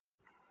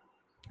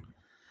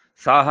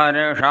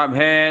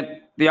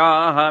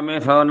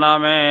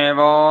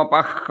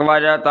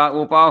सहर्षभेत्याहमिथुनमेवोपह्वजत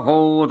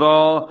उपहूतो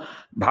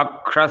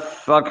भक्षः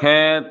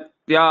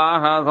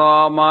सखेत्याह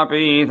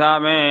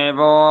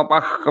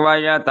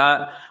सोमपीतमेवोपह्वजत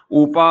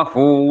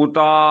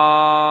उपहूता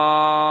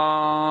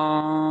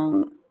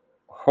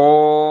हो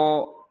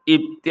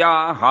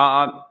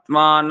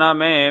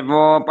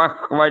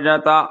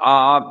इत्याहात्मानमेवोपह्वजत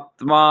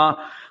आत्मा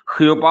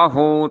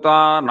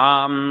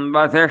ह्युपहूतानां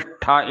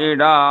वसिष्ठ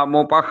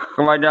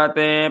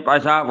इडामुपह्वजते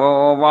पशवो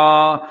वा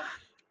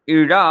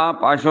इडा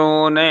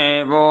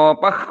पशूनेवोपह्वजते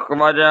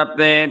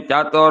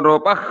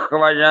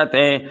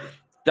चतुरुपह्वजते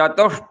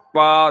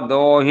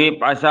चतुष्पादो हि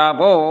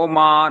पशवो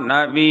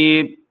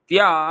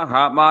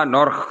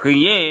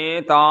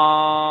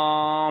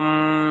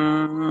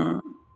मानवीत्याहमनुह्येताम्।